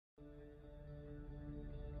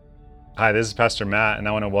Hi, this is Pastor Matt, and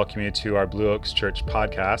I want to welcome you to our Blue Oaks Church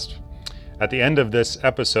podcast. At the end of this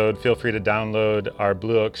episode, feel free to download our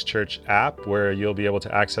Blue Oaks Church app, where you'll be able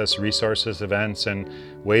to access resources, events, and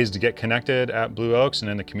ways to get connected at Blue Oaks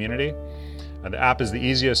and in the community. The app is the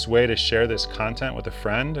easiest way to share this content with a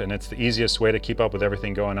friend, and it's the easiest way to keep up with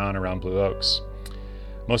everything going on around Blue Oaks.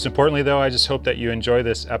 Most importantly, though, I just hope that you enjoy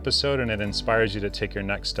this episode and it inspires you to take your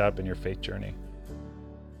next step in your faith journey.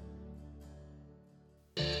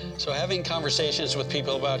 So having conversations with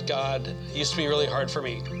people about God used to be really hard for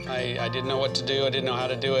me. I didn't know what to do. I didn't know how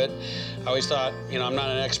to do it. I always thought, I'm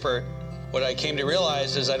not an expert. What I came to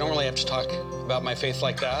realize is I don't really have to talk about my faith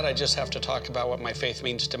like that. I just have to talk about what my faith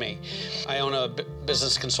means to me. I own a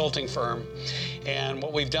business consulting firm, and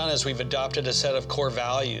what we've done is we've adopted a set of core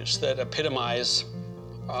values that epitomize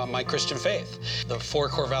my Christian faith. The 4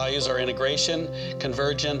 core values are integration,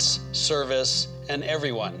 convergence, service, and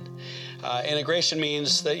everyone. Integration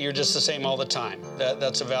means that you're just the same all the time.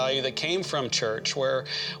 That's a value that came from church, where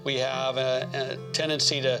we have a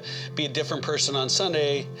tendency to be a different person on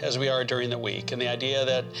Sunday as we are during the week. And the idea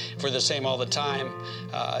that if we're the same all the time,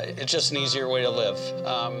 it's just an easier way to live.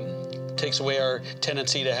 It takes away our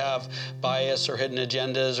tendency to have bias or hidden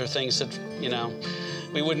agendas or things that,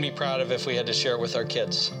 we wouldn't be proud of if we had to share it with our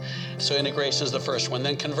kids. So integration is the first one.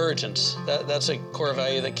 Then convergence. That's a core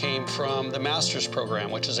value that came from the Master's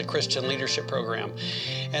Program, which is a Christian leadership program.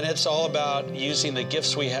 And it's all about using the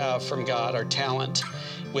gifts we have from God, our talent,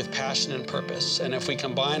 with passion and purpose. And if we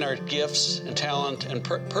combine our gifts and talent and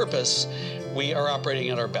purpose, we are operating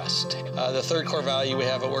at our best. The third core value we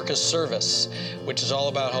have at work is service, which is all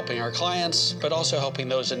about helping our clients, but also helping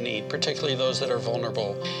those in need, particularly those that are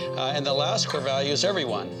vulnerable. And the last core value is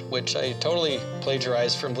everyone, which I totally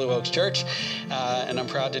plagiarized from Blue Oaks Church, and I'm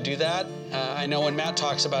proud to do that. I know when Matt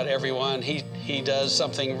talks about everyone, he does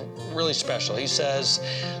something really special. He says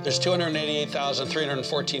there's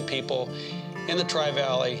 288,314 people in the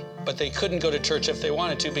Tri-Valley, but they couldn't go to church if they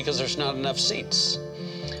wanted to because there's not enough seats.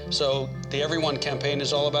 So the Everyone campaign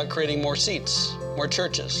is all about creating more seats, more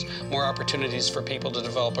churches, more opportunities for people to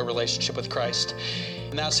develop a relationship with Christ.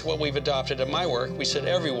 And that's what we've adopted at my work. We said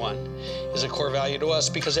everyone is a core value to us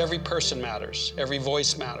because every person matters, every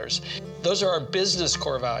voice matters. Those are our business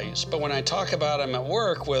core values. But when I talk about them at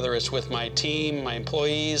work, whether it's with my team, my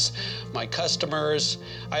employees, my customers,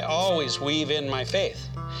 I always weave in my faith.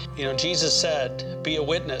 Jesus said, be a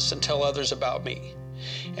witness and tell others about me.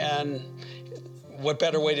 And what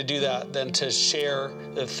better way to do that than to share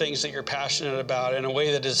the things that you're passionate about in a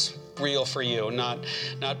way that is real for you, not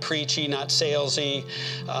preachy, not salesy.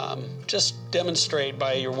 Just demonstrate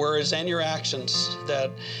by your words and your actions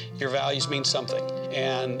that your values mean something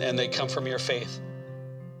and they come from your faith.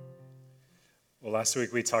 Well, last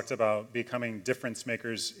week we talked about becoming difference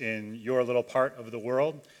makers in your little part of the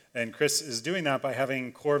world, and Chris is doing that by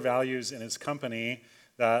having core values in his company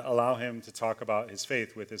that allow him to talk about his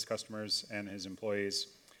faith with his customers and his employees.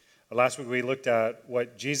 Last week we looked at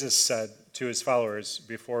what Jesus said to his followers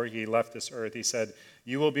before he left this earth. He said,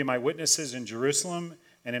 "You will be my witnesses in Jerusalem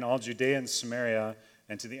and in all Judea and Samaria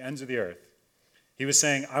and to the ends of the earth." He was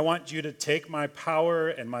saying, I want you to take my power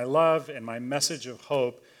and my love and my message of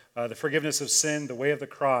hope, the forgiveness of sin, the way of the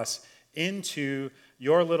cross, into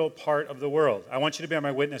your little part of the world. I want you to be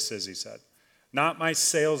my witnesses, he said. Not my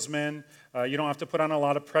salesmen. You don't have to put on a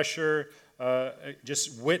lot of pressure.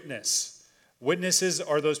 Just witness. Witnesses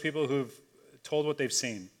are those people who've told what they've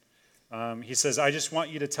seen. He says, I just want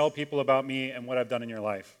you to tell people about me and what I've done in your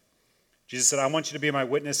life. Jesus said, I want you to be my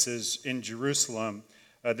witnesses in Jerusalem.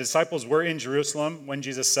 The disciples were in Jerusalem when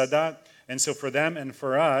Jesus said that. And so for them and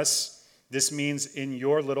for us, this means in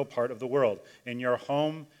your little part of the world, in your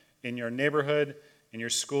home, in your neighborhood, in your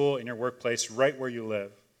school, in your workplace, right where you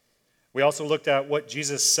live. We also looked at what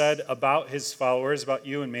Jesus said about his followers, about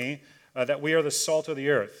you and me, that we are the salt of the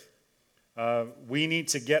earth. We need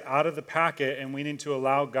to get out of the packet and we need to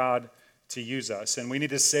allow God to use us. And we need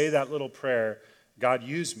to say that little prayer, God,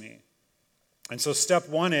 use me. And so step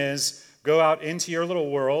 1 is go out into your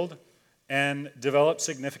little world and develop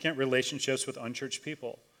significant relationships with unchurched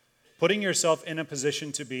people, putting yourself in a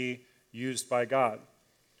position to be used by God.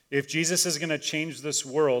 If Jesus is going to change this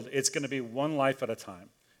world, it's going to be one life at a time.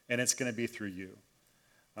 And it's going to be through you.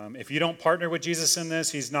 If you don't partner with Jesus in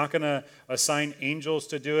this, he's not going to assign angels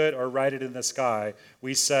to do it or write it in the sky.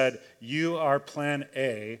 We said, you are plan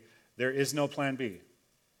A. There is no plan B.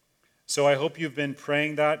 So I hope you've been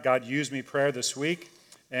praying that. God, use me prayer this week.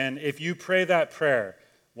 And if you pray that prayer,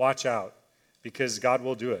 watch out, because God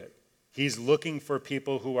will do it. He's looking for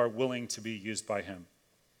people who are willing to be used by him.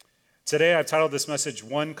 Today, I've titled this message,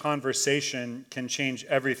 One Conversation Can Change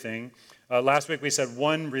Everything. Last week, we said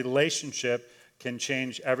one relationship can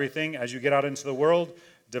change everything. As you get out into the world,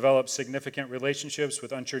 develop significant relationships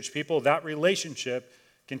with unchurched people, that relationship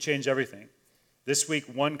can change everything. This week,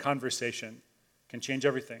 one conversation can change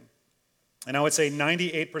everything. And I would say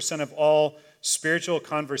 98% of all spiritual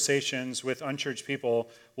conversations with unchurched people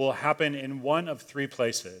will happen in one of three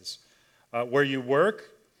places. Where you work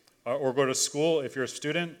or go to school if you're a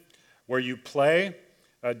student, where you play,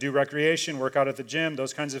 do recreation, work out at the gym,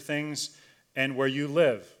 those kinds of things, and where you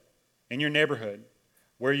live, in your neighborhood,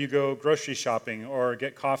 where you go grocery shopping or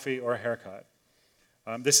get coffee or a haircut.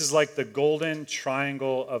 This is like the golden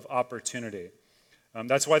triangle of opportunity.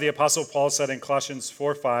 That's why the Apostle Paul said in Colossians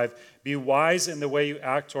 4:5, be wise in the way you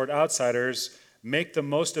act toward outsiders, make the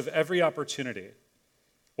most of every opportunity.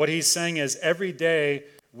 What he's saying is every day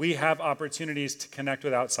we have opportunities to connect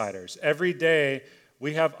with outsiders. Every day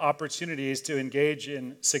we have opportunities to engage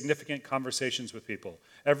in significant conversations with people.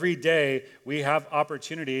 Every day we have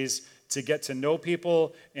opportunities to get to know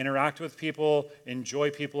people, interact with people, enjoy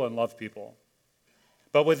people, and love people.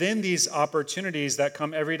 But within these opportunities that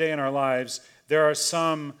come every day in our lives, there are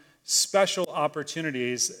some special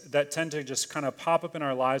opportunities that tend to just kind of pop up in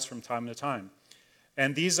our lives from time to time.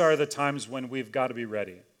 And these are the times when we've got to be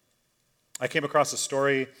ready. I came across a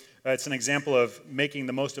story. It's an example of making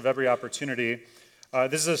the most of every opportunity.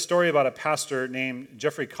 This is a story about a pastor named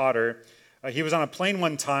Jeffrey Cotter. He was on a plane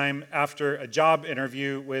one time after a job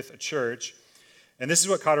interview with a church. And this is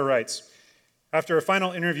what Cotter writes. After a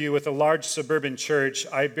final interview with a large suburban church,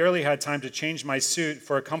 I barely had time to change my suit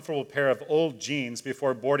for a comfortable pair of old jeans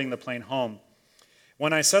before boarding the plane home.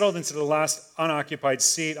 When I settled into the last unoccupied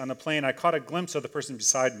seat on the plane, I caught a glimpse of the person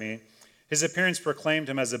beside me. His appearance proclaimed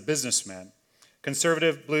him as a businessman.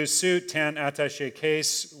 Conservative blue suit, tan attaché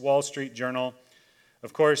case, Wall Street Journal.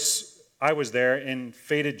 Of course, I was there in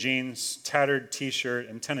faded jeans, tattered t-shirt,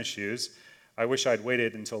 and tennis shoes. I wish I'd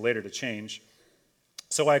waited until later to change.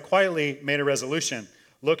 So I quietly made a resolution.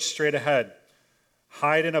 Look straight ahead.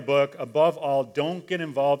 Hide in a book. Above all, don't get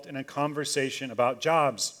involved in a conversation about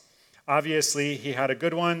jobs. Obviously, he had a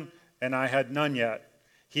good one, and I had none yet.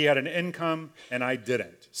 He had an income, and I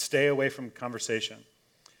didn't. Stay away from conversation.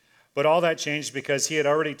 But all that changed because he had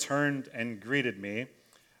already turned and greeted me.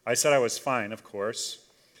 I said I was fine, of course.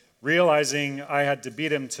 Realizing I had to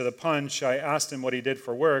beat him to the punch, I asked him what he did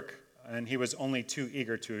for work, and he was only too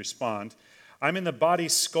eager to respond. I'm in the body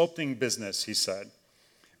sculpting business, he said.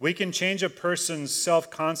 We can change a person's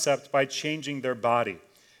self-concept by changing their body.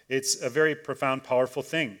 It's a very profound, powerful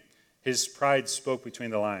thing. His pride spoke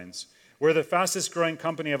between the lines. We're the fastest growing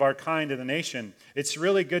company of our kind in the nation. It's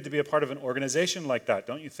really good to be a part of an organization like that,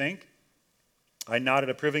 don't you think? I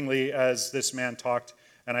nodded approvingly as this man talked,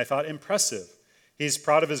 and I thought, impressive. He's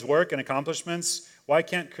proud of his work and accomplishments. Why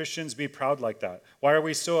can't Christians be proud like that? Why are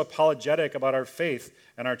we so apologetic about our faith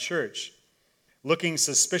and our church? Looking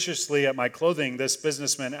suspiciously at my clothing, this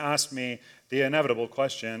businessman asked me the inevitable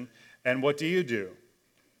question, and what do you do?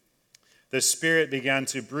 The Spirit began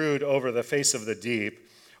to brood over the face of the deep.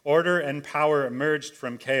 Order and power emerged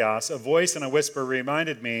from chaos. A voice and a whisper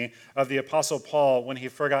reminded me of the Apostle Paul when he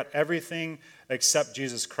forgot everything except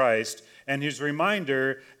Jesus Christ, and his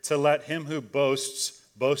reminder to let him who boasts,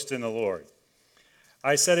 boast in the Lord.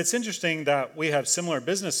 I said, it's interesting that we have similar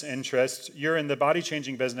business interests. You're in the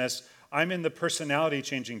body-changing business. I'm in the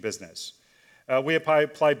personality-changing business. We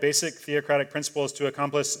apply basic theocratic principles to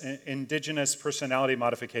accomplish indigenous personality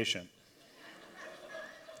modification.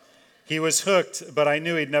 He was hooked, but I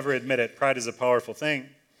knew he'd never admit it. Pride is a powerful thing.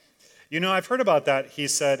 You know, I've heard about that, he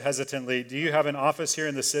said hesitantly. Do you have an office here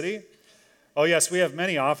in the city? Oh, yes, we have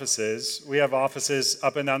many offices. We have offices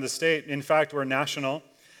up and down the state. In fact, we're national.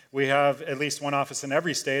 We have at least one office in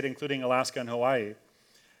every state, including Alaska and Hawaii.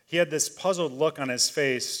 He had this puzzled look on his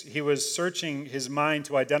face. He was searching his mind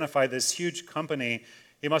to identify this huge company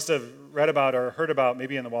he must have read about or heard about,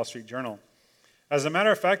 maybe in the Wall Street Journal. As a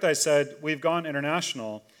matter of fact, I said, we've gone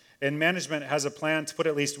international, and management has a plan to put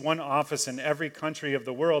at least one office in every country of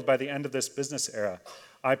the world by the end of this business era.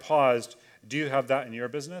 I paused. Do you have that in your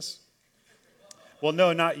business? Well,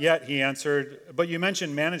 no, not yet, he answered. But you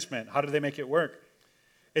mentioned management. How do they make it work?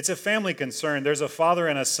 It's a family concern. There's a father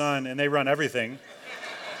and a son, and they run everything.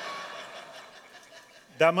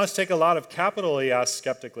 That must take a lot of capital, he asked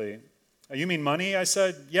skeptically. You mean money? I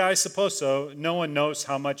said, yeah, I suppose so. No one knows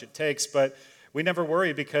how much it takes, but we never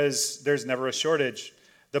worry because there's never a shortage.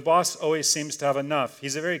 The boss always seems to have enough.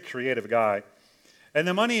 He's a very creative guy. And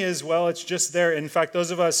the money is, well, it's just there. In fact,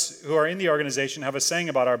 those of us who are in the organization have a saying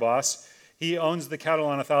about our boss. He owns the cattle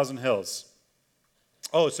on 1,000 hills.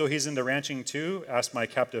 "Oh, so he's into ranching too?" asked my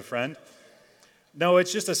captive friend. "No,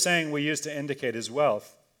 it's just a saying we use to indicate his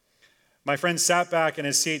wealth." My friend sat back in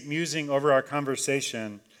his seat musing over our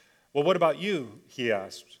conversation. "Well, what about you?" he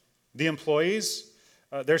asked. "The employees?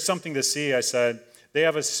 There's something to see," I said. "They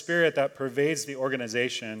have a spirit that pervades the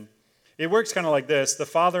organization. It works kind of like this. The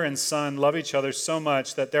father and son love each other so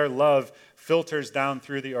much that their love filters down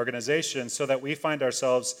through the organization so that we find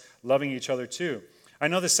ourselves loving each other too. I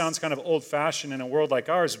know this sounds kind of old-fashioned in a world like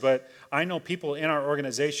ours, but I know people in our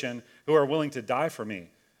organization who are willing to die for me.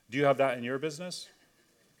 Do you have that in your business?"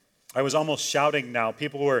 I was almost shouting now.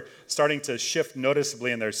 People were starting to shift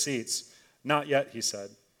noticeably in their seats. "Not yet," he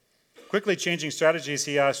said. Quickly changing strategies,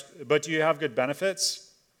 he asked, "But do you have good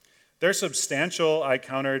benefits?" "They're substantial," I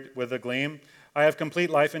countered with a gleam. "I have complete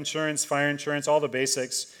life insurance, fire insurance, all the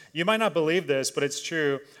basics. You might not believe this, but it's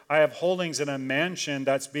true. I have holdings in a mansion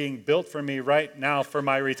that's being built for me right now for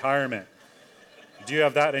my retirement. Do you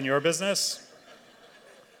have that in your business?"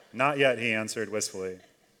 "Not yet," he answered wistfully.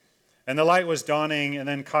 And the light was dawning, and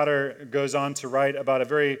then Cotter goes on to write about a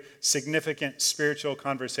very significant spiritual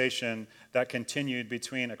conversation that continued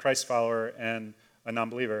between a Christ follower and a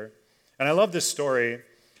non-believer. And I love this story.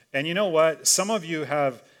 And you know what? Some of you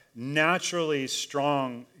have naturally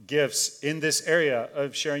strong gifts in this area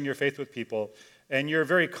of sharing your faith with people. And you're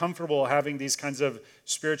very comfortable having these kinds of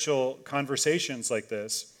spiritual conversations like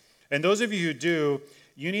this. And those of you who do,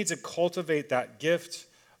 you need to cultivate that gift.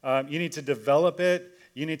 You need to develop it.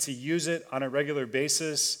 You need to use it on a regular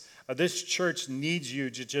basis. This church needs you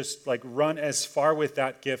to just run as far with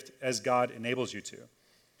that gift as God enables you to.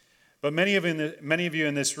 But many of you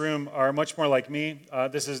in this room are much more like me.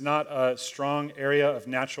 This is not a strong area of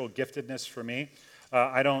natural giftedness for me.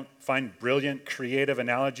 I don't find brilliant, creative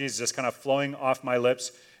analogies just kind of flowing off my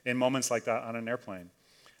lips in moments like that on an airplane.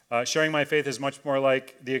 Sharing my faith is much more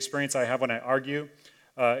like the experience I have when I argue.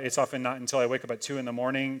 It's often not until I wake up at 2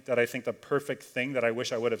 a.m. that I think the perfect thing that I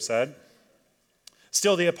wish I would have said.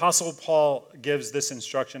 Still, the Apostle Paul gives this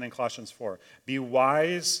instruction in Colossians 4. Be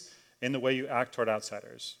wise in the way you act toward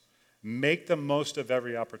outsiders. Make the most of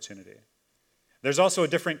every opportunity. There's also a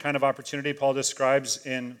different kind of opportunity Paul describes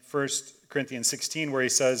in 1 Corinthians 16, where he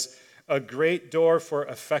says, "A great door for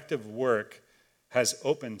effective work has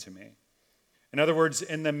opened to me." In other words,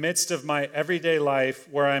 in the midst of my everyday life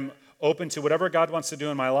where I'm open to whatever God wants to do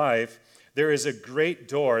in my life, there is a great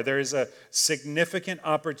door. There is a significant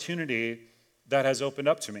opportunity that has opened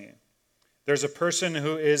up to me. There's a person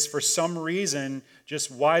who is, for some reason, just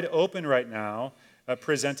wide open right now,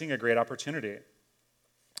 presenting a great opportunity.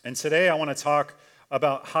 And today I want to talk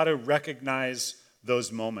about how to recognize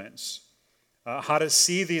those moments, how to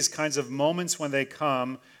see these kinds of moments when they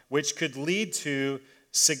come, which could lead to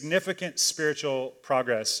significant spiritual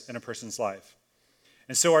progress in a person's life.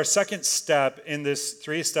 And so our second step in this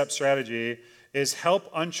 3-step strategy is help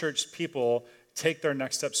unchurched people take their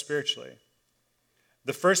next step spiritually.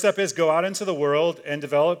 The first step is go out into the world and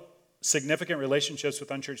develop significant relationships with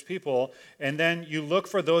unchurched people, and then you look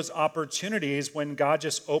for those opportunities when God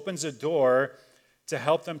just opens a door to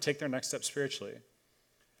help them take their next step spiritually.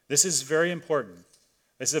 This is very important.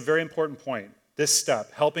 This is a very important point. This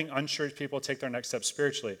step, helping unchurched people take their next step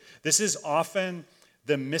spiritually. This is often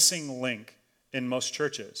the missing link in most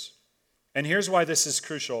churches. And here's why this is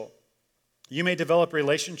crucial. You may develop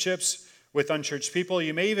relationships with unchurched people.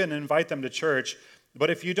 You may even invite them to church. But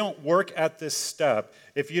if you don't work at this step,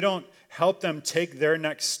 if you don't help them take their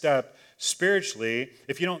next step spiritually,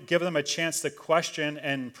 if you don't give them a chance to question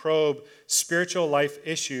and probe spiritual life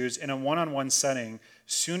issues in a one-on-one setting,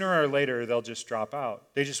 sooner or later they'll just drop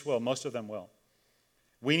out. They just will. Most of them will.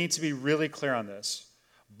 We need to be really clear on this.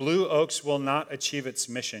 Blue Oaks will not achieve its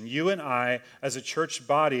mission. You and I, as a church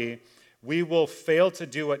body, we will fail to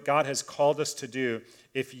do what God has called us to do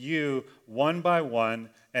if you, one by one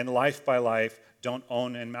and life by life, don't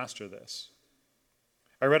own and master this.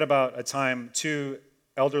 I read about a time 2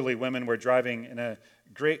 elderly women were driving in a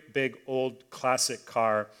great big old classic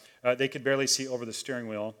car. They could barely see over the steering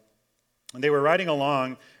wheel. And they were riding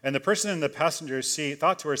along, and the person in the passenger seat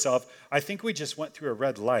thought to herself, I think we just went through a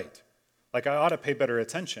red light. I ought to pay better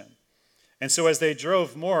attention. And so as they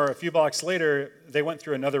drove more, a few blocks later, they went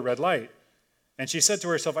through another red light. And she said to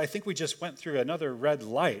herself, I think we just went through another red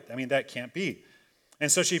light. That can't be. And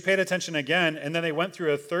so she paid attention again, and then they went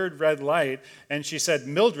through a third red light, and she said,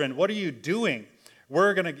 Mildred, what are you doing?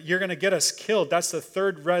 You're going to get us killed. That's the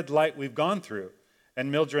third red light we've gone through.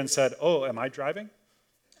 And Mildred said, oh, am I driving?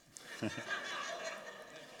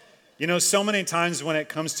 So many times when it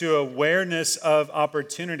comes to awareness of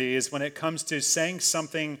opportunities, when it comes to saying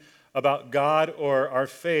something about God or our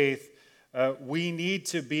faith, we need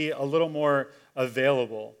to be a little more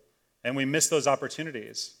available and we miss those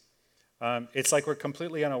opportunities, it's like we're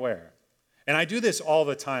completely unaware. And I do this all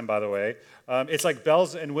the time, by the way. It's like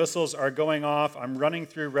bells and whistles are going off. I'm running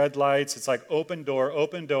through red lights. It's like open door,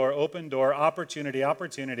 open door, open door, opportunity,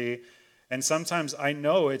 opportunity. And sometimes I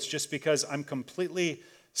know it's just because I'm completely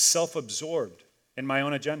self-absorbed in my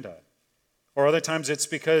own agenda. Or other times it's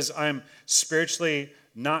because I'm spiritually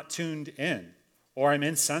not tuned in, or I'm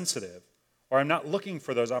insensitive, or I'm not looking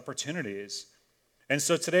for those opportunities. And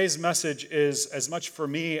so today's message is as much for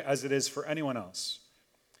me as it is for anyone else.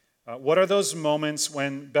 What are those moments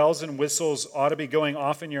when bells and whistles ought to be going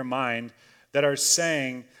off in your mind that are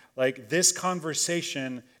saying, like, this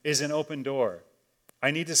conversation is an open door.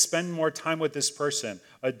 I need to spend more time with this person.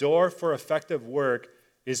 A door for effective work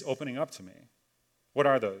is opening up to me. What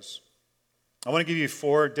are those? I want to give you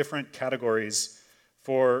 4 different categories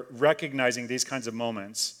for recognizing these kinds of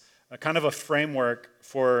moments, a kind of a framework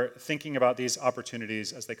for thinking about these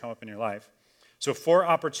opportunities as they come up in your life. So 4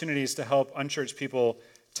 opportunities to help unchurched people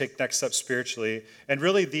take next steps spiritually. And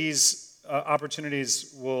really these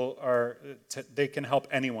opportunities they can help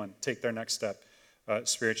anyone take their next step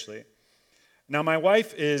spiritually. Now, my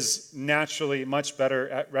wife is naturally much better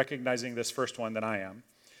at recognizing this first one than I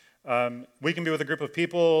am. We can be with a group of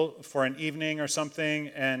people for an evening or something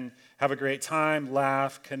and have a great time,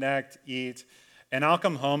 laugh, connect, eat. And I'll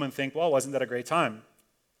come home and think, well, wasn't that a great time?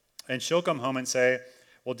 And she'll come home and say,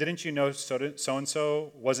 well, didn't you know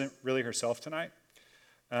so-and-so wasn't really herself tonight?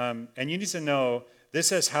 And you need to know this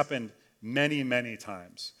has happened many, many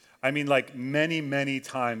times. I mean, like many, many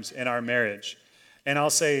times in our marriage. And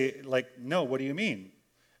I'll say, like, no, what do you mean?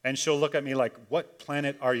 And she'll look at me like, what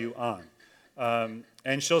planet are you on?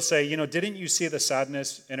 And she'll say, didn't you see the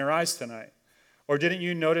sadness in her eyes tonight? Or didn't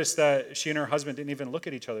you notice that she and her husband didn't even look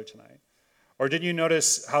at each other tonight? Or didn't you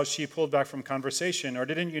notice how she pulled back from conversation? Or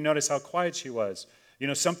didn't you notice how quiet she was?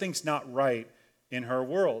 Something's not right in her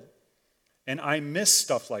world. And I miss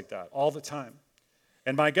stuff like that all the time.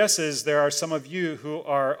 And my guess is there are some of you who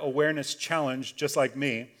are awareness challenged, just like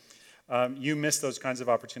me. You miss those kinds of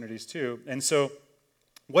opportunities too. And so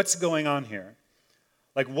what's going on here?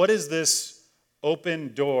 Like, what is this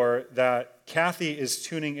open door that Kathy is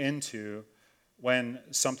tuning into when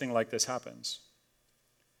something like this happens?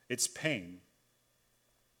 It's pain.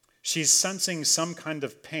 She's sensing some kind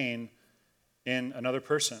of pain in another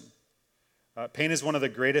person. Pain is one of the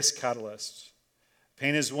greatest catalysts.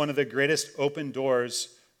 Pain is one of the greatest open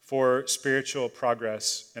doors for spiritual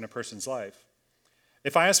progress in a person's life.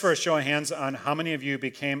 If I ask for a show of hands on how many of you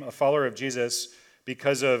became a follower of Jesus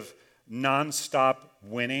because of nonstop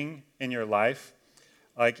winning in your life,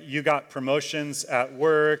 like you got promotions at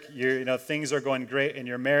work, things are going great in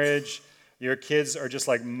your marriage, your kids are just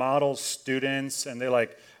like model students and they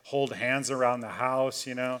like hold hands around the house,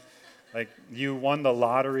 like you won the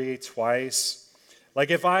lottery twice. Like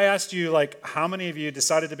if I asked you, like, how many of you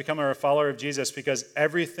decided to become a follower of Jesus because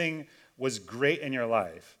everything was great in your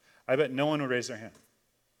life, I bet no one would raise their hand.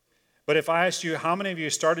 But if I asked you, how many of you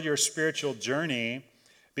started your spiritual journey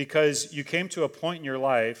because you came to a point in your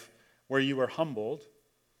life where you were humbled,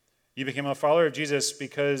 you became a follower of Jesus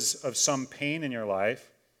because of some pain in your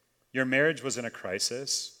life, your marriage was in a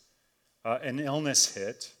crisis, an illness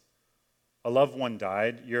hit, a loved one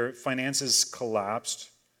died, your finances collapsed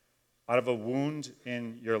out of a wound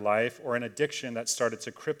in your life or an addiction that started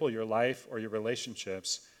to cripple your life or your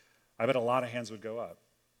relationships, I bet a lot of hands would go up.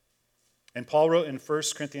 And Paul wrote in 1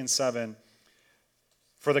 Corinthians 7,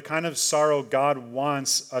 for the kind of sorrow God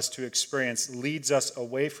wants us to experience leads us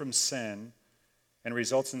away from sin and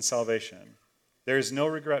results in salvation. There is no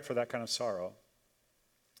regret for that kind of sorrow.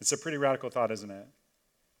 It's a pretty radical thought, isn't it?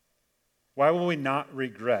 Why will we not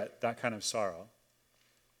regret that kind of sorrow?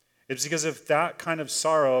 It's because if that kind of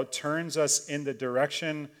sorrow turns us in the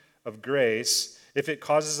direction of grace, if it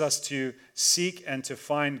causes us to seek and to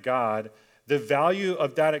find God, the value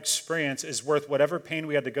of that experience is worth whatever pain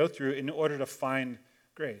we had to go through in order to find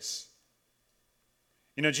grace.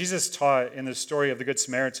 Jesus taught in the story of the Good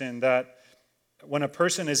Samaritan that when a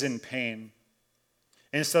person is in pain,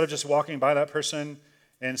 instead of just walking by that person,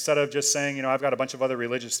 instead of just saying, I've got a bunch of other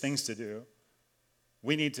religious things to do,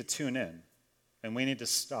 we need to tune in and we need to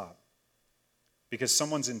stop because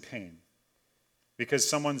someone's in pain, because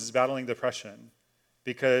someone's battling depression,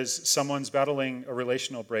 because someone's battling a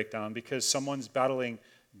relational breakdown, because someone's battling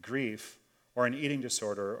grief or an eating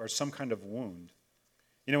disorder or some kind of wound.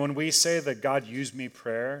 When we say that God used me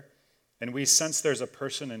prayer and we sense there's a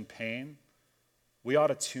person in pain, we ought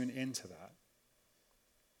to tune into that.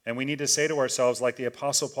 And we need to say to ourselves, like the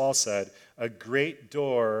Apostle Paul said, a great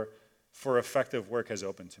door for effective work has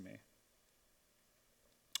opened to me.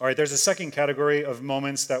 All right, there's a second category of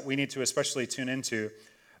moments that we need to especially tune into.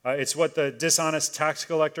 It's what the dishonest tax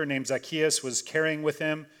collector named Zacchaeus was carrying with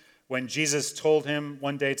him when Jesus told him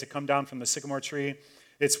one day to come down from the sycamore tree.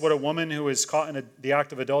 It's what a woman who was caught in the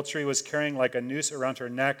act of adultery was carrying like a noose around her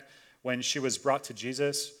neck when she was brought to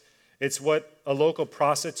Jesus. It's what a local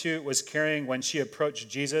prostitute was carrying when she approached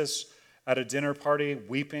Jesus at a dinner party,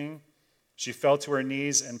 weeping. She fell to her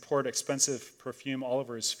knees and poured expensive perfume all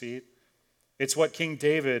over his feet. It's what King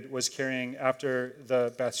David was carrying after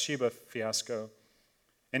the Bathsheba fiasco.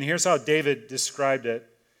 And here's how David described it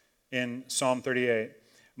in Psalm 38.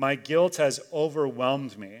 My guilt has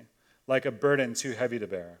overwhelmed me like a burden too heavy to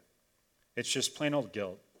bear. It's just plain old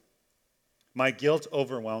guilt. My guilt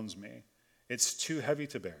overwhelms me. It's too heavy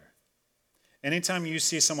to bear. Anytime you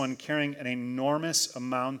see someone carrying an enormous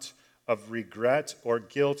amount of regret or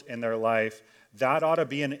guilt in their life, that ought to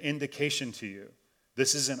be an indication to you.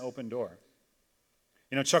 This is an open door.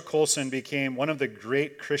 You know, Chuck Colson became one of the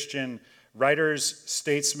great Christian writers,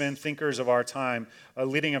 statesmen, thinkers of our time,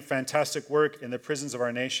 leading a fantastic work in the prisons of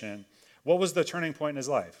our nation. What was the turning point in his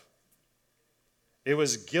life? It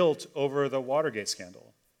was guilt over the Watergate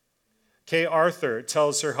scandal. Kay Arthur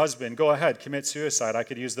tells her husband, go ahead, commit suicide. I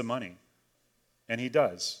could use the money. And he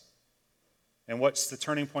does. And what's the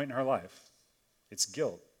turning point in her life? It's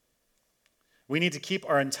guilt. We need to keep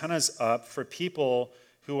our antennas up for people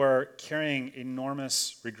who are carrying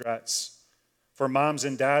enormous regrets. For moms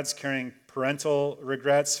and dads carrying parental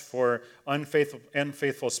regrets, for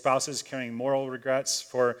unfaithful spouses carrying moral regrets,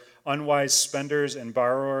 for unwise spenders and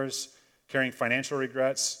borrowers carrying financial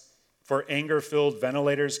regrets, for anger-filled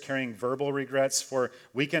ventilators carrying verbal regrets, for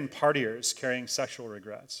weekend partiers carrying sexual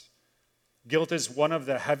regrets. Guilt is one of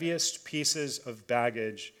the heaviest pieces of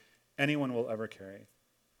baggage anyone will ever carry.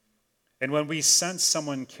 And when we sense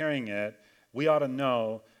someone carrying it, we ought to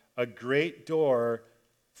know a great door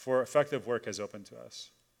for effective work has opened to us.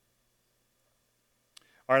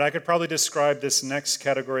 All right, I could probably describe this next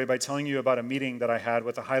category by telling you about a meeting that I had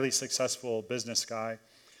with a highly successful business guy.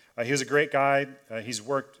 He was a great guy. He's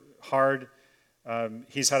worked hard.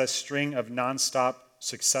 He's had a string of nonstop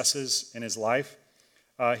successes in his life.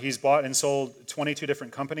 He's bought and sold 22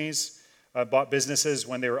 different companies, bought businesses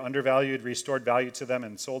when they were undervalued, restored value to them,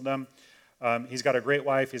 and sold them. He's got a great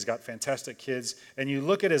wife. He's got fantastic kids. And you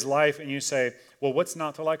look at his life and you say, well, what's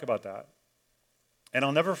not to like about that? And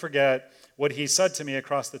I'll never forget what he said to me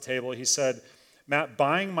across the table. He said, Matt,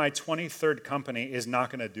 buying my 23rd company is not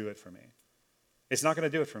going to do it for me. It's not going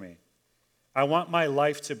to do it for me. I want my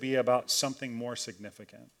life to be about something more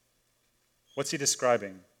significant. What's he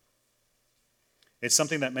describing? It's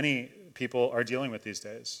something that many people are dealing with these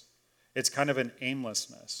days. It's kind of an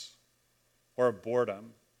aimlessness or a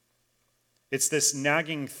boredom. It's this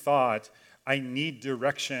nagging thought, I need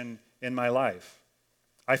direction in my life.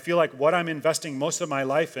 I feel like what I'm investing most of my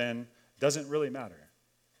life in doesn't really matter.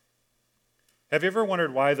 Have you ever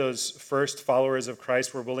wondered why those first followers of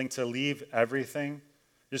Christ were willing to leave everything,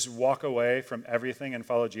 just walk away from everything and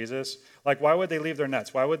follow Jesus? Like, why would they leave their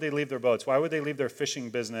nets? Why would they leave their boats? Why would they leave their fishing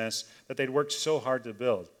business that they'd worked so hard to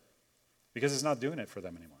build? Because it's not doing it for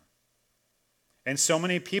them anymore. And so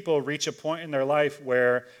many people reach a point in their life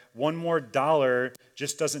where one more dollar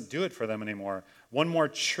just doesn't do it for them anymore. One more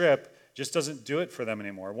trip just doesn't do it for them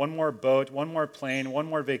anymore. One more boat, one more plane, one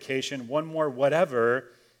more vacation, one more whatever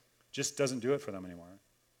just doesn't do it for them anymore.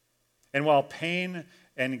 And while pain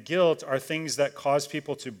and guilt are things that cause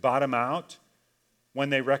people to bottom out when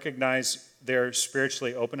they recognize they're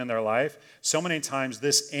spiritually open in their life, so many times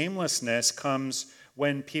this aimlessness comes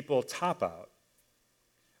when people top out.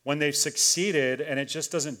 When they've succeeded and it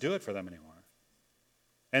just doesn't do it for them anymore.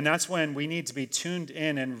 And that's when we need to be tuned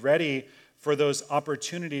in and ready for those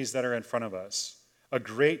opportunities that are in front of us. A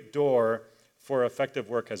great door for effective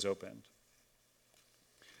work has opened.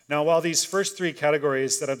 Now, while these first three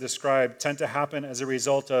categories that I've described tend to happen as a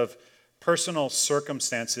result of personal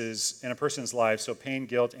circumstances in a person's life, so pain,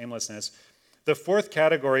 guilt, aimlessness, the fourth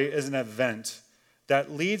category is an event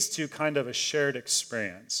that leads to kind of a shared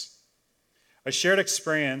experience. A shared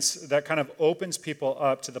experience that kind of opens people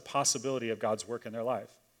up to the possibility of God's work in their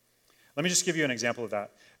life. Let me just give you an example of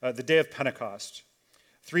that. The day of Pentecost.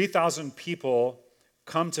 3,000 people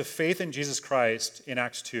come to faith in Jesus Christ in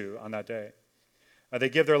Acts 2 on that day. They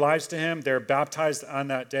give their lives to him. They're baptized on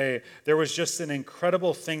that day. There was just an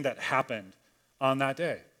incredible thing that happened on that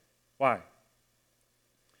day. Why?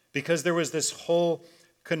 Because there was this whole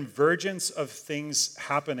convergence of things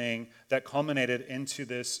happening that culminated into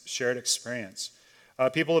this shared experience.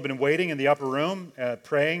 People have been waiting in the upper room,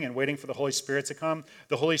 praying and waiting for the Holy Spirit to come.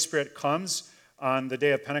 The Holy Spirit comes on the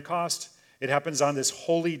day of Pentecost, It happens on this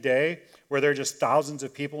holy day where there are just thousands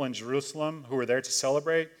of people in Jerusalem who are there to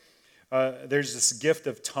celebrate. There's this gift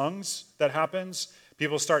of tongues that happens.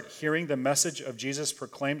 People start hearing the message of Jesus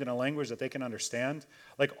proclaimed in a language that they can understand.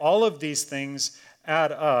 Like all of these things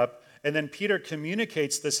add up. And then Peter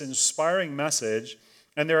communicates this inspiring message.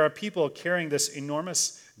 And there are people carrying this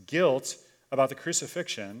enormous guilt about the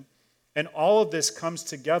crucifixion. And all of this comes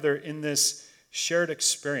together in this shared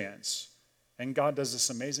experience. And God does this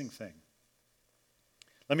amazing thing.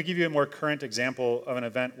 Let me give you a more current example of an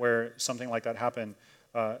event where something like that happened.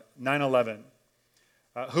 9/11.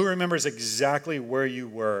 Who remembers exactly where you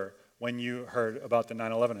were when you heard about the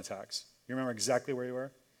 9/11 attacks? You remember exactly where you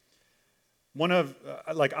were?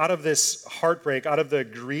 Out of this heartbreak, out of the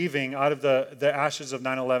grieving, out of the ashes of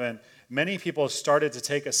 9/11, many people started to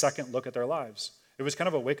take a second look at their lives. It was kind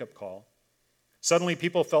of a wake-up call. Suddenly,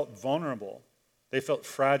 people felt vulnerable. They felt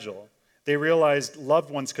fragile. They realized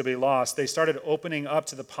loved ones could be lost. They started opening up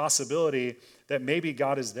to the possibility that maybe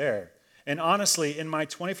God is there. And honestly, in my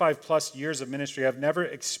 25 plus years of ministry, I've never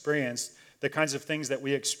experienced the kinds of things that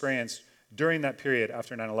we experienced during that period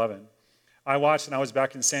after 9/11. I watched, and I was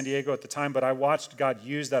back in San Diego at the time, but I watched God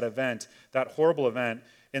use that event, that horrible event,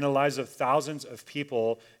 in the lives of thousands of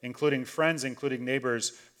people, including friends, including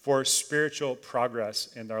neighbors, for spiritual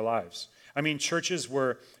progress in their lives. I mean, churches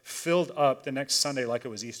were filled up the next Sunday like it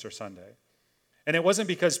was Easter Sunday. And it wasn't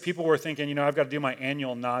because people were thinking, I've got to do my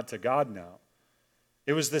annual nod to God now.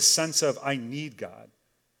 It was this sense of, I need God,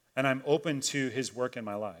 and I'm open to his work in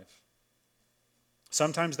my life.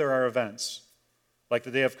 Sometimes there are events, like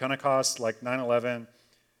the day of Pentecost, like 9/11,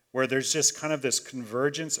 where there's just kind of this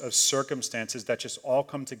convergence of circumstances that just all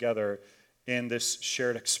come together in this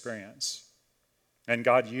shared experience. And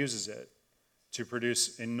God uses it to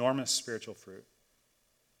produce enormous spiritual fruit.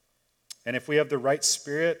 And if we have the right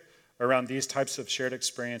spirit around these types of shared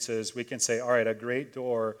experiences, we can say, all right, a great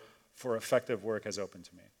door for effective work has opened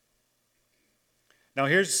to me. Now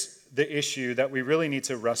here's the issue that we really need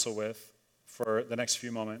to wrestle with for the next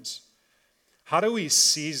few moments. How do we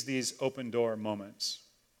seize these open door moments?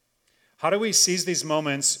 How do we seize these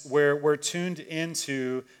moments where we're tuned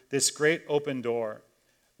into this great open door?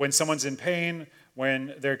 When someone's in pain,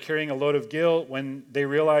 when they're carrying a load of guilt, when they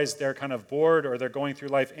realize they're kind of bored or they're going through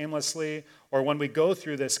life aimlessly, or when we go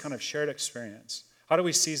through this kind of shared experience. How do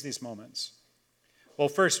we seize these moments? Well,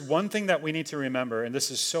 first, one thing that we need to remember, and this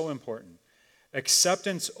is so important,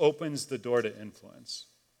 acceptance opens the door to influence.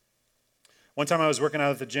 One time I was working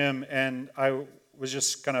out at the gym, and I was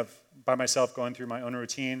just kind of by myself going through my own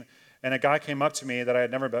routine, and a guy came up to me that I had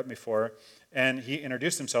never met before, and he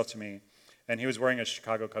introduced himself to me. And he was wearing a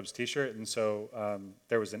Chicago Cubs t-shirt, and so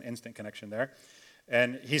there was an instant connection there.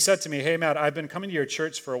 And he said to me, hey, Matt, I've been coming to your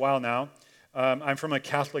church for a while now. I'm from a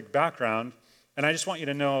Catholic background, and I just want you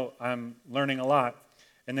to know I'm learning a lot.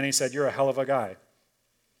 And then he said, you're a hell of a guy.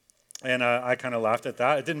 And I kind of laughed at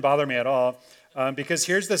that. It didn't bother me at all, because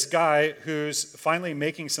here's this guy who's finally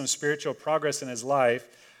making some spiritual progress in his life,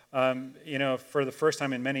 for the first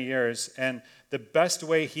time in many years. And the best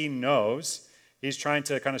way he knows, he's trying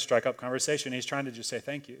to kind of strike up conversation. He's trying to just say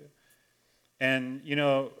thank you. And,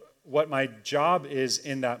 what my job is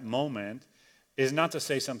in that moment is not to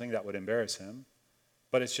say something that would embarrass him,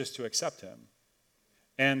 but it's just to accept him.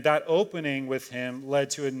 And that opening with him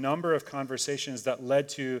led to a number of conversations that led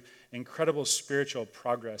to incredible spiritual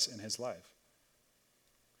progress in his life.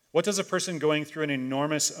 What does a person going through an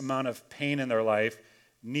enormous amount of pain in their life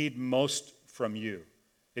need most from you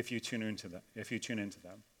if you tune into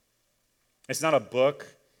them? It's not a book.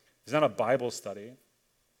 It's not a Bible study.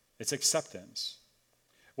 It's acceptance.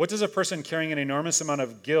 What does a person carrying an enormous amount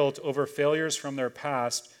of guilt over failures from their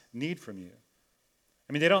past need from you?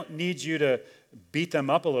 I mean, they don't need you to beat them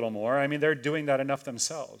up a little more. I mean, they're doing that enough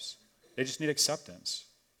themselves. They just need acceptance.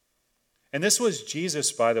 And this was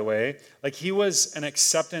Jesus, by the way. Like, he was an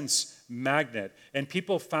acceptance magnet, and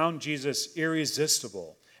people found Jesus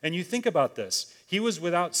irresistible. And you think about this. He was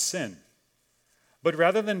without sin. But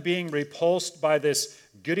rather than being repulsed by this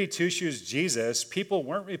goody two-shoes Jesus, people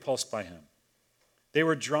weren't repulsed by him. They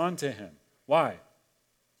were drawn to him. Why?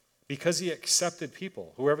 Because he accepted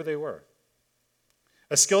people, whoever they were.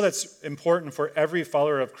 A skill that's important for every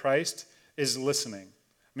follower of Christ is listening.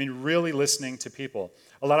 I mean, really listening to people.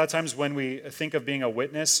 A lot of times when we think of being a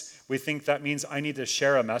witness, we think that means I need to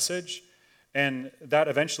share a message. And that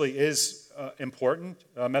eventually is important,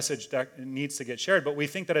 a message that needs to get shared. But we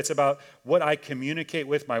think that it's about what I communicate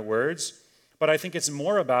with my words. But I think it's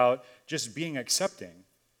more about just being accepting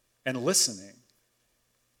and listening.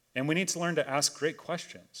 And we need to learn to ask great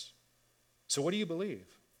questions. So what do you believe?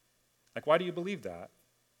 Like, why do you believe that?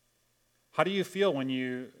 How do you feel when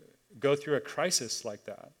you go through a crisis like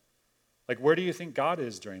that? Like, where do you think God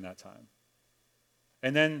is during that time?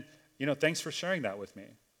 And then, thanks for sharing that with me.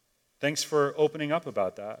 Thanks for opening up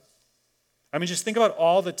about that. I mean, just think about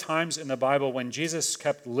all the times in the Bible when Jesus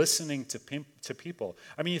kept listening to people.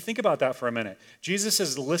 I mean, you think about that for a minute. Jesus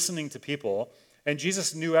is listening to people, and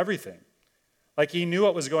Jesus knew everything. Like, he knew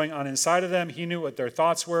what was going on inside of them. He knew what their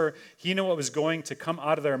thoughts were. He knew what was going to come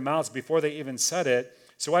out of their mouths before they even said it.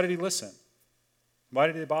 So why did he listen? Why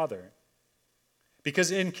did he bother?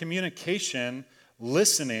 Because in communication,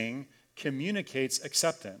 listening communicates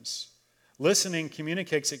acceptance. Listening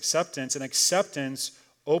communicates acceptance, and acceptance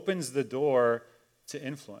opens the door to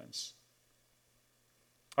influence.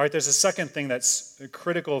 All right, there's a second thing that's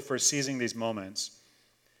critical for seizing these moments.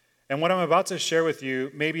 And what I'm about to share with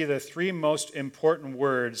you may be the three most important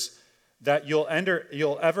words that you'll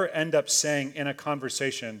ever end up saying in a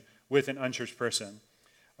conversation with an unchurched person.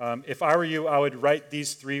 If I were you, I would write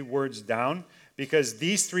these three words down, because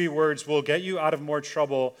these three words will get you out of more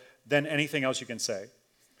trouble than anything else you can say.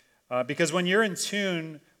 Because when you're in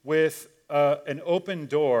tune with an open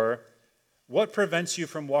door, what prevents you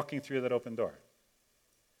from walking through that open door?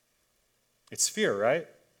 It's fear, right?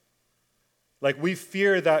 Like, we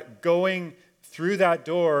fear that going through that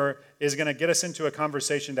door is going to get us into a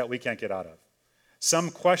conversation that we can't get out of.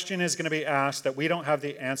 Some question is going to be asked that we don't have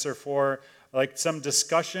the answer for. Like, some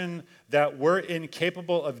discussion that we're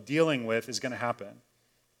incapable of dealing with is going to happen.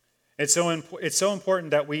 It's so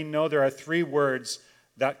important that we know there are three words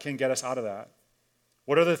that can get us out of that.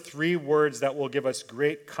 What are the three words that will give us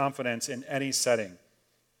great confidence in any setting?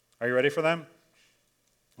 Are you ready for them?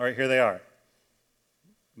 All right, here they are.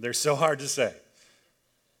 They're so hard to say.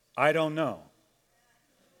 I don't know.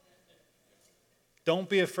 Don't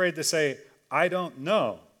be afraid to say, I don't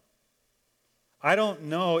know. I don't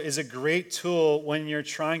know is a great tool when you're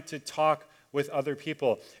trying to talk with other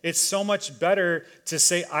people. It's so much better to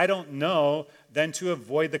say, I don't know, than to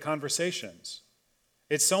avoid the conversations.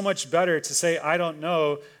 It's so much better to say, I don't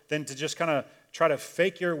know, than to just kind of try to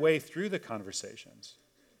fake your way through the conversations.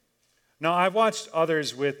 Now, I've watched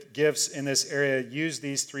others with gifts in this area use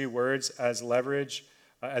these three words as leverage,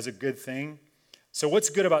 as a good thing. So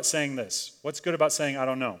what's good about saying this? What's good about saying, I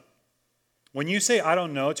don't know? When you say, I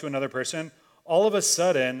don't know to another person, all of a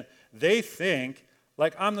sudden, they think,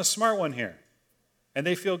 like, I'm the smart one here. And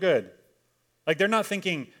they feel good. Like, they're not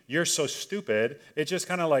thinking, you're so stupid. It just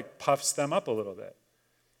kind of like puffs them up a little bit.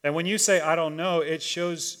 And when you say, I don't know, it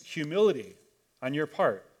shows humility on your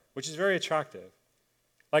part, which is very attractive.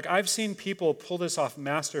 Like, I've seen people pull this off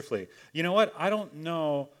masterfully. You know what? I don't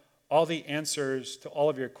know all the answers to all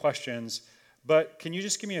of your questions, but can you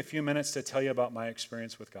just give me a few minutes to tell you about my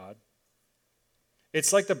experience with God?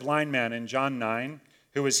 It's like the blind man in John 9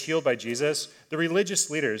 who was healed by Jesus. The religious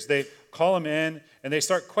leaders, they call him in and they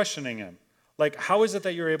start questioning him. Like, how is it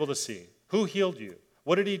that you're able to see? Who healed you?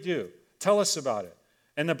 What did he do? Tell us about it.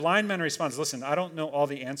 And the blind man responds, listen, I don't know all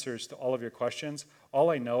the answers to all of your questions. All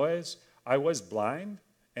I know is I was blind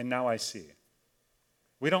and now I see.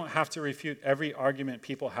 We don't have to refute every argument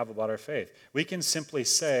people have about our faith. We can simply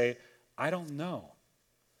say, I don't know.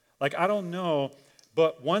 Like, I don't know,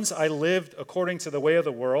 but once I lived according to the way of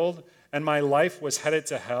the world, and my life was headed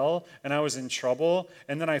to hell, and I was in trouble,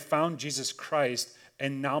 and then I found Jesus Christ,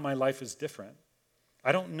 and now my life is different.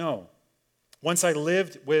 I don't know. Once I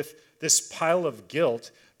lived with this pile of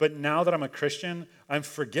guilt, but now that I'm a Christian, I'm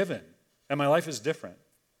forgiven, and my life is different.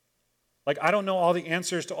 Like, I don't know all the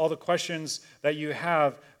answers to all the questions that you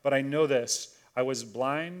have, but I know this. I was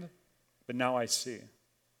blind, but now I see.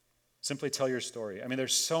 Simply tell your story. I mean,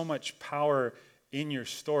 there's so much power in your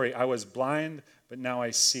story. I was blind, but now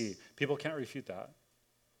I see. People can't refute that.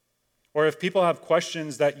 Or if people have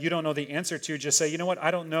questions that you don't know the answer to, just say, you know what,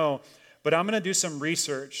 I don't know, but I'm going to do some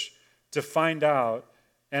research to find out,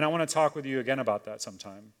 and I want to talk with you again about that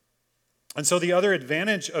sometime. And so the other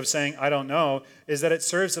advantage of saying, I don't know, is that it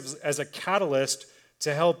serves as a catalyst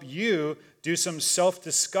to help you do some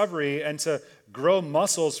self-discovery and to grow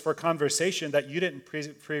muscles for conversation that you didn't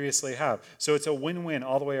previously have. So it's a win-win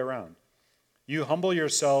all the way around. You humble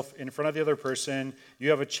yourself in front of the other person. You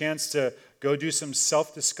have a chance to go do some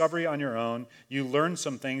self-discovery on your own. You learn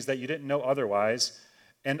some things that you didn't know otherwise.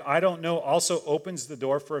 And I don't know also opens the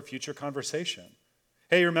door for a future conversation.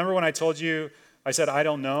 Hey, remember when I told you, I said, I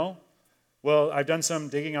don't know? Well, I've done some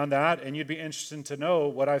digging on that, and you'd be interested to know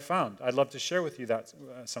what I found. I'd love to share with you that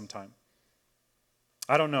sometime.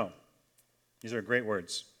 I don't know. These are great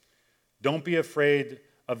words. Don't be afraid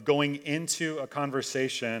of going into a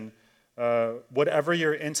conversation, whatever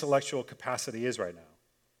your intellectual capacity is right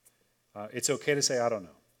now. It's okay to say, I don't know.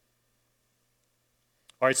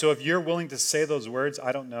 All right, so if you're willing to say those words,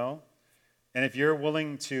 I don't know, and if you're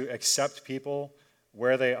willing to accept people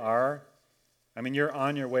where they are, I mean, you're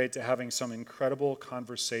on your way to having some incredible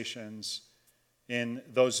conversations in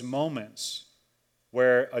those moments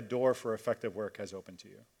where a door for effective work has opened to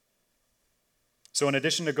you. So in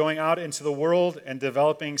addition to going out into the world and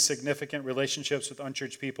developing significant relationships with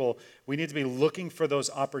unchurched people, we need to be looking for those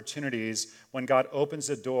opportunities when God opens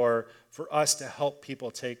a door for us to help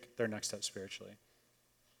people take their next step spiritually.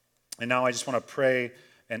 And now I just want to pray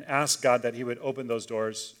and ask God that he would open those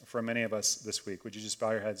doors for many of us this week. Would you just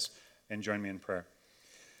bow your heads and join me in prayer?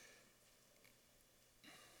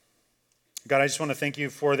 God, I just want to thank you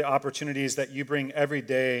for the opportunities that you bring every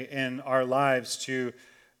day in our lives to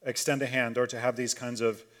extend a hand or to have these kinds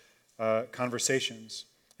of conversations.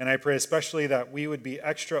 And I pray especially that we would be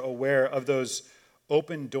extra aware of those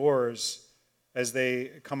open doors as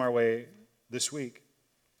they come our way this week.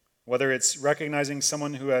 Whether it's recognizing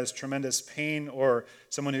someone who has tremendous pain or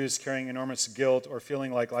someone who's carrying enormous guilt or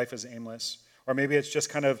feeling like life is aimless. Or maybe it's just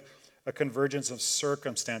kind of a convergence of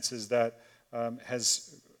circumstances that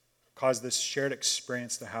has caused this shared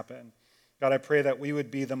experience to happen. God, I pray that we would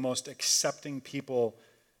be the most accepting people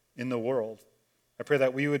in the world. I pray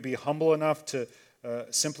that we would be humble enough to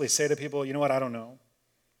simply say to people, you know what, I don't know.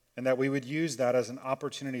 And that we would use that as an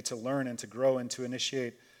opportunity to learn and to grow and to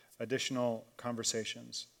initiate additional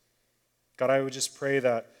conversations. God, I would just pray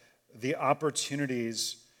that the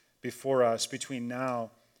opportunities before us between now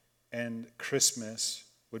and Christmas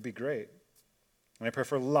would be great. And I pray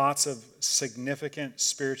for lots of significant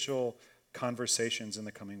spiritual conversations in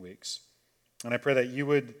the coming weeks. And I pray that you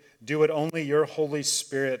would do what only your Holy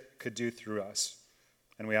Spirit could do through us.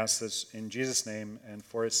 And we ask this in Jesus' name and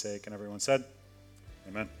for his sake. And everyone said,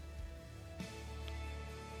 amen.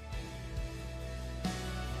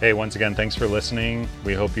 Hey, once again, thanks for listening.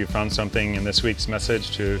 We hope you found something in this week's message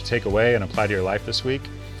to take away and apply to your life this week.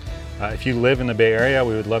 If you live in the Bay Area,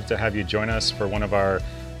 we would love to have you join us for one of our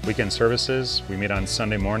weekend services. We meet on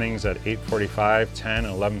Sunday mornings at 8:45, 10,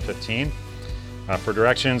 and 11:15. For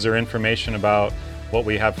directions or information about what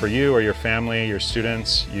we have for you or your family, your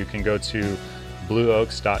students, you can go to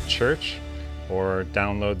blueoaks.church or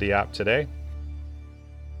download the app today.